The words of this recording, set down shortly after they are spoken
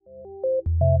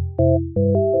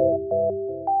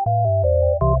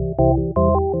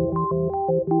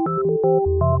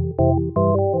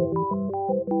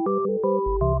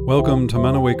Welcome to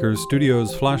Manawaker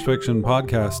Studios Flash Fiction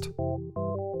Podcast.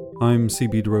 I'm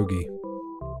CB Drogi.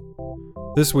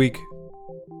 This week,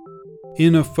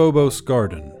 In a Phobos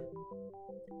Garden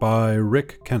by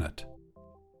Rick Kennett.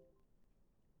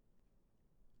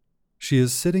 She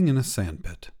is sitting in a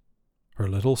sandpit, her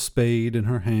little spade in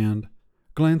her hand,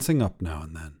 glancing up now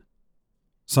and then.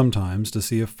 Sometimes to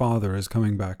see if father is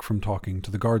coming back from talking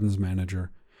to the gardens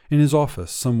manager in his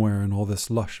office somewhere in all this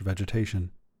lush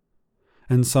vegetation.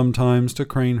 And sometimes to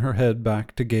crane her head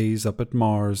back to gaze up at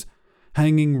Mars,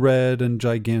 hanging red and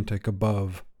gigantic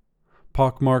above,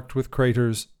 pockmarked with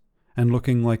craters, and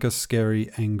looking like a scary,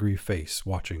 angry face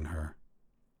watching her.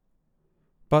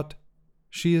 But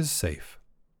she is safe,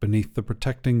 beneath the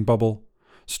protecting bubble,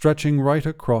 stretching right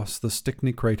across the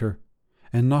Stickney crater,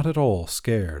 and not at all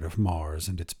scared of Mars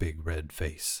and its big red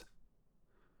face.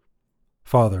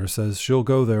 Father says she'll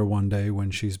go there one day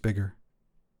when she's bigger.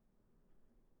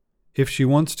 If she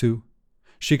wants to,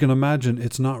 she can imagine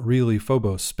it's not really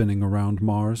Phobos spinning around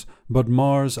Mars, but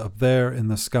Mars up there in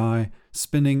the sky,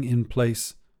 spinning in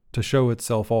place to show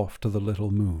itself off to the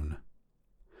little moon.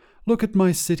 Look at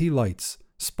my city lights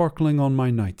sparkling on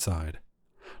my night side.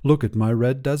 Look at my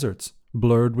red deserts,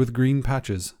 blurred with green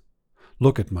patches.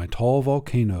 Look at my tall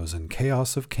volcanoes and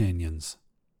chaos of canyons.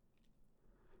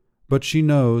 But she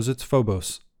knows it's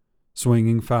Phobos,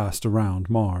 swinging fast around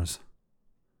Mars.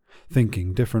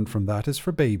 Thinking different from that is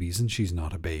for babies, and she's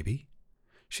not a baby.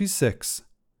 She's 6,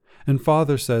 and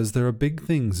father says there are big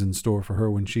things in store for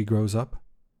her when she grows up.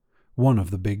 One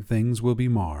of the big things will be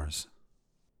Mars.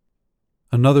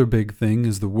 Another big thing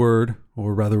is the word,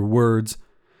 or rather words,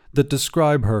 that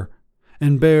describe her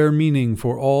and bear meaning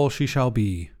for all she shall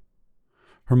be.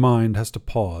 Her mind has to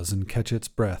pause and catch its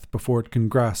breath before it can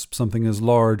grasp something as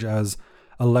large as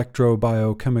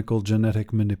electrobiochemical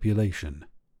genetic manipulation.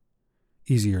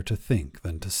 Easier to think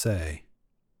than to say.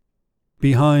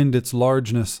 Behind its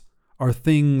largeness are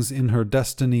things in her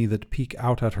destiny that peek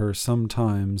out at her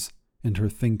sometimes in her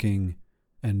thinking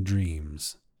and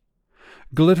dreams.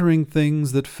 Glittering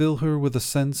things that fill her with a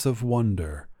sense of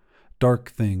wonder.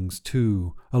 Dark things,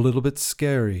 too, a little bit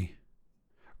scary.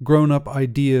 Grown-up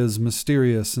ideas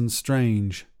mysterious and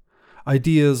strange.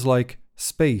 Ideas like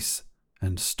space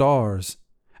and stars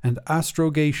and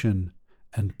astrogation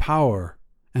and power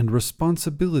and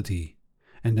responsibility,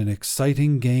 and an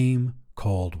exciting game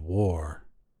called war.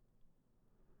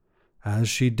 As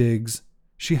she digs,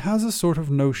 she has a sort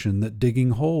of notion that digging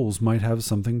holes might have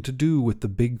something to do with the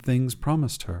big things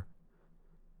promised her.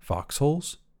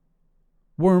 Foxholes?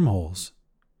 Wormholes.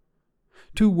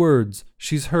 2 words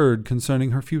she's heard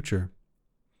concerning her future.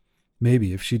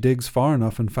 Maybe if she digs far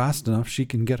enough and fast enough, she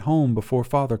can get home before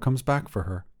father comes back for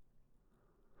her.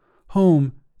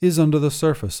 Home is under the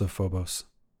surface of Phobos,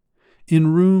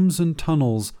 in rooms and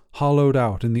tunnels hollowed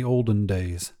out in the olden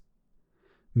days.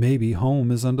 Maybe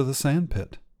home is under the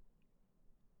sandpit.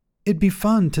 It'd be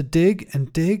fun to dig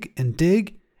and dig and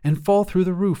dig and fall through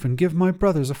the roof and give my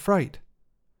brothers a fright.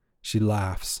 She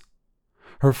laughs.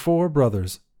 Her 4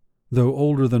 brothers, though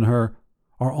older than her,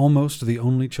 are almost the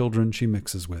only children she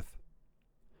mixes with.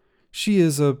 She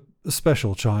is a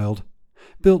special child,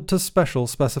 built to special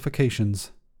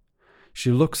specifications.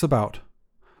 She looks about,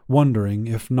 wondering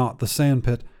if not the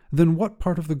sandpit, then what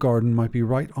part of the garden might be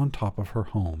right on top of her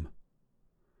home.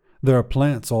 There are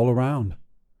plants all around,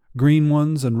 green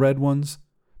ones and red ones,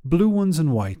 blue ones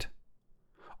and white,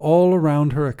 all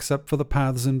around her except for the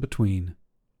paths in between.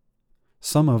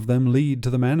 Some of them lead to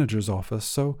the manager's office,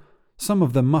 so some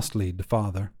of them must lead to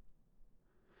father.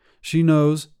 She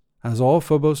knows, as all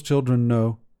Phobos children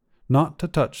know, not to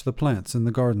touch the plants in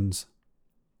the gardens.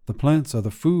 The plants are the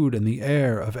food and the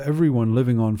air of everyone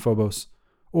living on Phobos,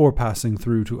 or passing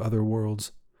through to other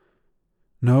worlds.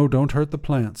 No, don't hurt the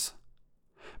plants.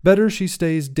 Better she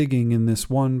stays digging in this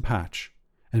one patch,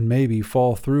 and maybe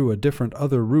fall through a different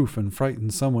other roof and frighten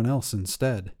someone else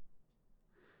instead.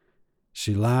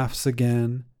 She laughs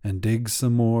again and digs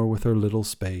some more with her little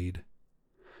spade.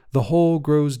 The hole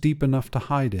grows deep enough to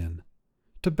hide in,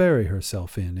 to bury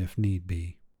herself in if need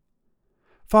be.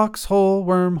 Foxhole,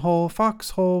 wormhole,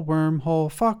 foxhole, wormhole,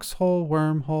 foxhole,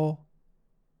 wormhole.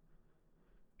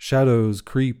 Shadows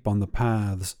creep on the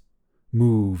paths,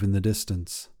 move in the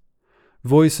distance.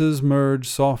 Voices merge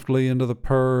softly into the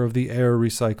purr of the air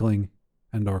recycling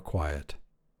and are quiet.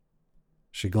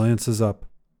 She glances up,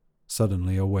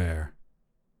 suddenly aware.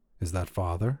 Is that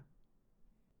father?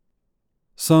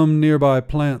 Some nearby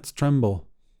plants tremble.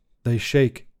 They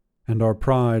shake and are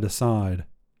pried aside.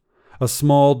 A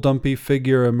small, dumpy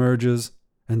figure emerges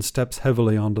and steps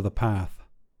heavily onto the path.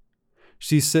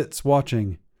 She sits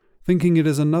watching, thinking it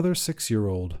is another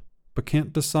 6-year-old, but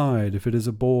can't decide if it is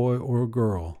a boy or a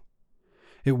girl.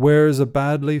 It wears a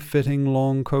badly fitting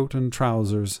long coat and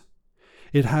trousers.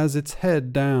 It has its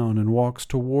head down and walks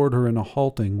toward her in a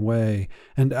halting way,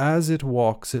 and as it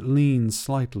walks it leans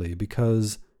slightly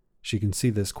because, she can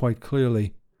see this quite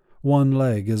clearly, one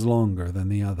leg is longer than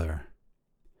the other.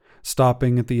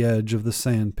 Stopping at the edge of the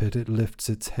sandpit, it lifts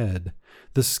its head.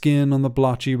 The skin on the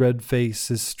blotchy red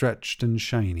face is stretched and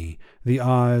shiny. The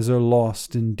eyes are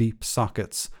lost in deep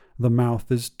sockets. The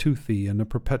mouth is toothy and a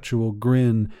perpetual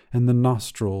grin, and the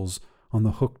nostrils on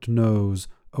the hooked nose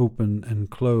open and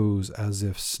close as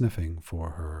if sniffing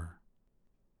for her.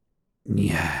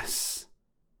 "Yes,"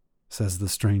 says the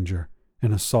stranger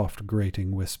in a soft,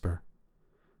 grating whisper.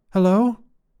 "Hello?"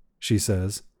 she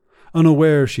says,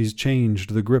 unaware she's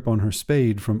changed the grip on her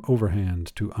spade from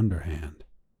overhand to underhand.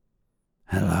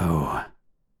 "Hello,"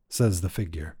 says the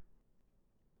figure.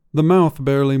 The mouth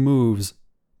barely moves.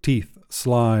 Teeth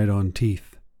slide on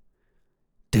teeth.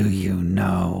 "Do you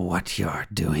know what you're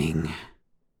doing?"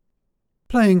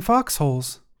 "Playing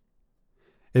foxholes."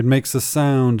 It makes a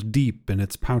sound deep in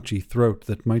its pouchy throat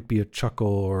that might be a chuckle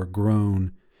or a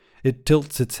groan. It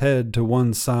tilts its head to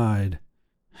one side.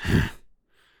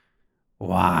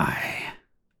 "Why?"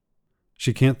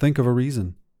 She can't think of a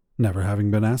reason, never having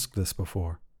been asked this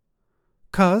before.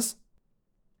 "'Cause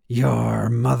your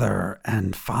mother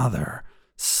and father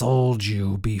sold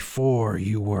you before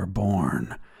you were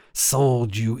born,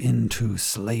 sold you into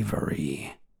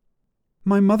slavery."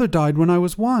 "My mother died when I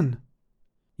was 1.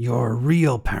 "Your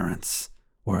real parents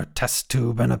were a test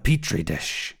tube and a petri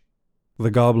dish."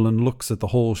 The goblin looks at the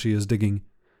hole she is digging,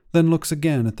 then looks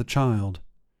again at the child.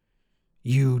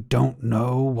 "You don't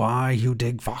know why you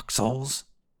dig foxholes?"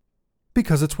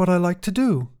 "Because it's what I like to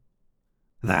do."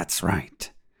 "That's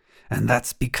right. And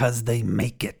that's because they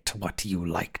make it what you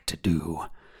like to do,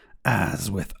 as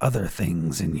with other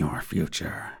things in your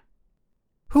future."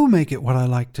 "Who make it what I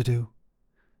like to do?"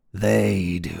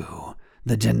 "They do.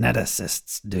 The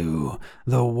geneticists do.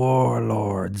 The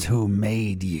warlords who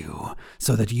made you,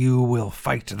 so that you will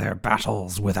fight their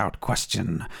battles without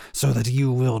question, so that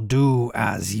you will do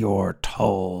as you're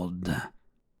told."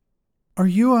 "Are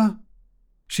you a—"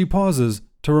 She pauses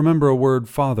to remember a word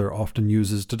Father often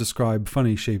uses to describe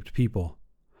funny-shaped people.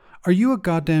 "Are you a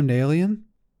goddamned alien?"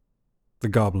 The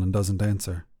goblin doesn't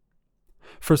answer.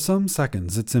 For some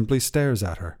seconds it simply stares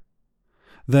at her.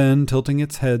 Then, tilting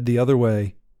its head the other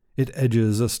way, it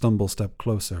edges a stumble step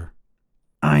closer.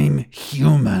 "I'm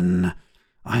human.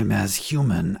 I'm as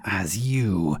human as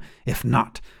you, if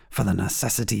not for the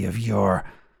necessity of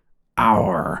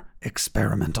our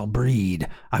experimental breed.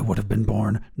 I would have been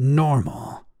born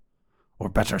normal. Or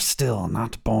better still,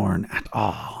 not born at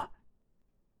all."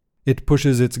 It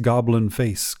pushes its goblin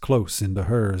face close into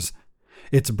hers,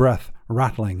 its breath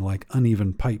rattling like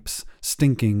uneven pipes,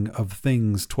 stinking of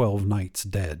things 12 nights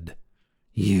dead.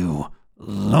 "You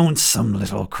lonesome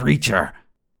little creature!"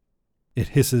 It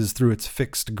hisses through its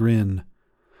fixed grin.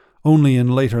 Only in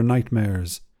later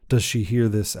nightmares does she hear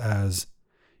this as,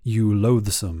 "You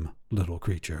loathsome little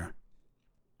creature."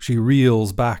 She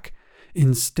reels back,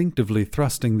 instinctively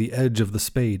thrusting the edge of the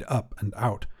spade up and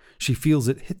out. She feels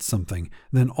it hit something,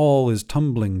 then all is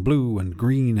tumbling blue and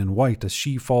green and white as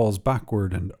she falls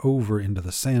backward and over into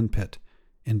the sandpit,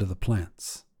 into the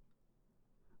plants.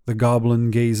 The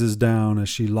goblin gazes down as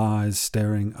she lies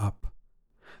staring up.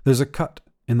 There's a cut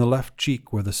in the left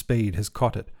cheek where the spade has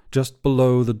caught it, just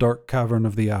below the dark cavern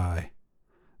of the eye.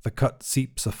 The cut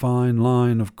seeps a fine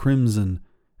line of crimson,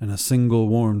 and a single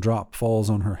warm drop falls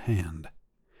on her hand.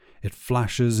 It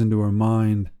flashes into her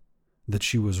mind that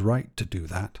she was right to do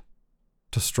that.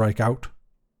 To strike out,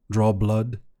 draw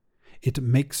blood. It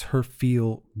makes her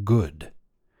feel good.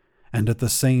 And at the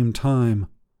same time,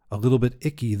 a little bit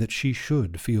icky that she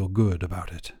should feel good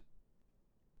about it.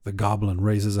 The goblin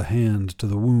raises a hand to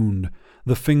the wound,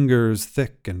 the fingers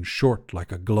thick and short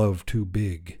like a glove too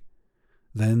big.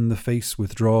 Then the face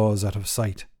withdraws out of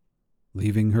sight,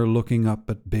 leaving her looking up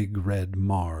at big red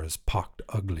Mars pocked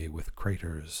ugly with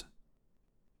craters.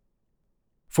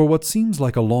 For what seems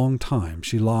like a long time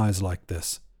she lies like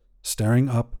this, staring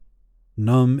up,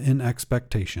 numb in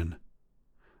expectation.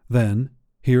 Then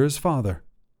here is Father,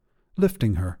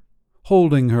 lifting her,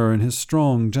 holding her in his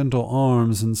strong, gentle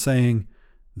arms and saying,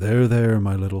 "There, there,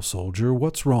 my little soldier,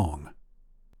 what's wrong?"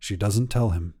 She doesn't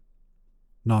tell him.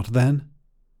 Not then,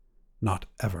 not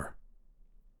ever.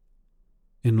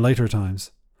 In later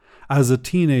times, as a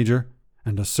teenager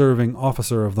and a serving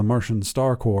officer of the Martian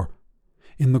Star Corps,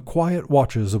 in the quiet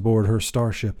watches aboard her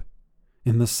starship,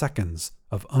 in the seconds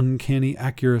of uncanny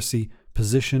accuracy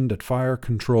positioned at fire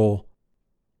control,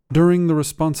 during the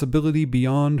responsibility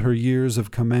beyond her years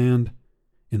of command,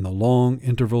 in the long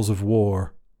intervals of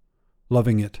war,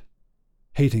 loving it,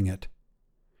 hating it,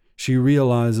 she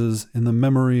realizes in the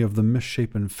memory of the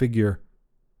misshapen figure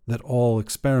that all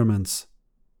experiments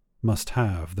must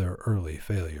have their early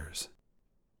failures.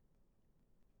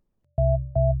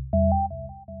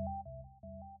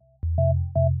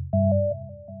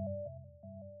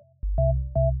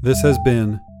 This has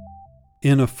been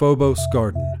In a Phobos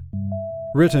Garden,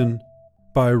 written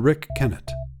by Rick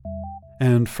Kennett,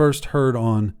 and first heard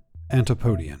on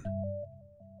Antipodian.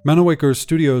 Manawaker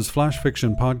Studios' Flash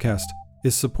Fiction podcast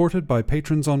is supported by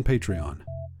patrons on Patreon.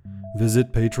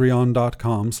 Visit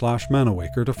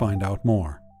patreon.com/Manawaker to find out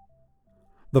more.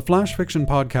 The Flash Fiction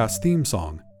podcast theme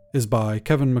song is by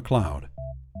Kevin MacLeod.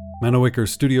 Manawaker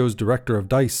Studios' director of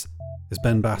DICE is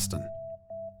Ben Baston.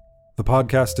 The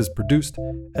podcast is produced,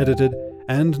 edited,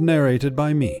 and narrated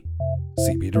by me,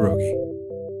 C.B. Derogi.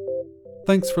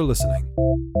 Thanks for listening.